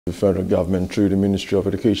The federal government, through the Ministry of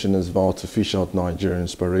Education, has vowed to fish out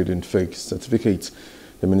Nigerians parading fake certificates.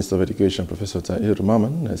 The Minister of Education, Professor Tahir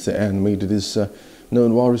Maman, has made this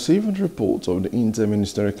known while receiving the report of the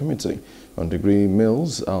Inter-Ministerial Committee on degree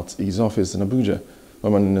mills at his office in Abuja.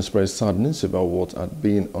 Maman expressed sadness about what had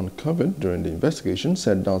been uncovered during the investigation,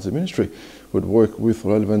 said that the ministry would work with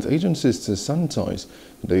relevant agencies to sanitize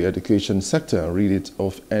the education sector and rid it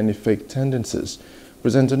of any fake tendencies.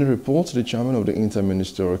 Presenting the report, the chairman of the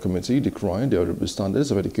Inter-Ministerial Committee decried the audible standards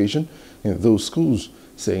of education in those schools,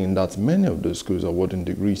 saying that many of those schools awarding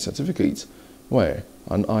degree certificates were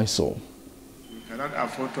an eyesore. We cannot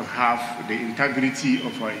afford to have the integrity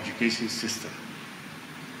of our education system,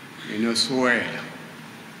 soiled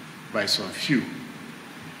by some few.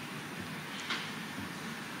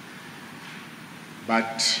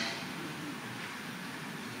 But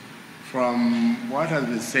from what has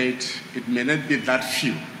been said, it may not be that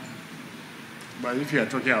few. But if you are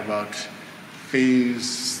talking about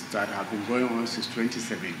things that have been going on since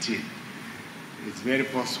 2017, it's very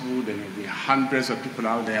possible there may be hundreds of people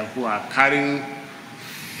out there who are carrying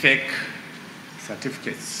fake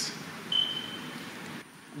certificates.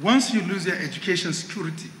 Once you lose your education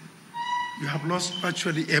security, you have lost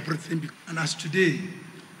virtually everything. And as today,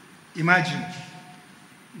 imagine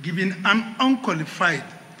giving an unqualified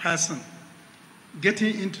person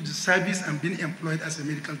getting into the service and being employed as a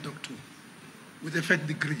medical doctor with a fake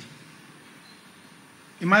degree.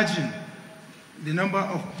 Imagine the number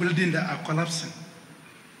of buildings that are collapsing.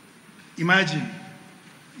 Imagine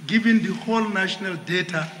giving the whole national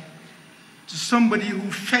data to somebody who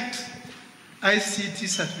faked ICT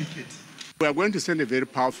certificate. We are going to send a very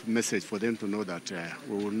powerful message for them to know that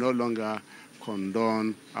we will no longer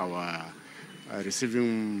condone our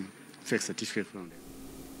receiving fake certificate from them.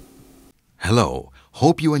 Hello,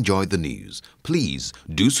 hope you enjoyed the news. Please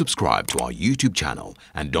do subscribe to our YouTube channel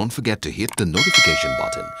and don't forget to hit the notification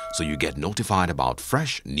button so you get notified about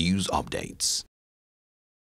fresh news updates.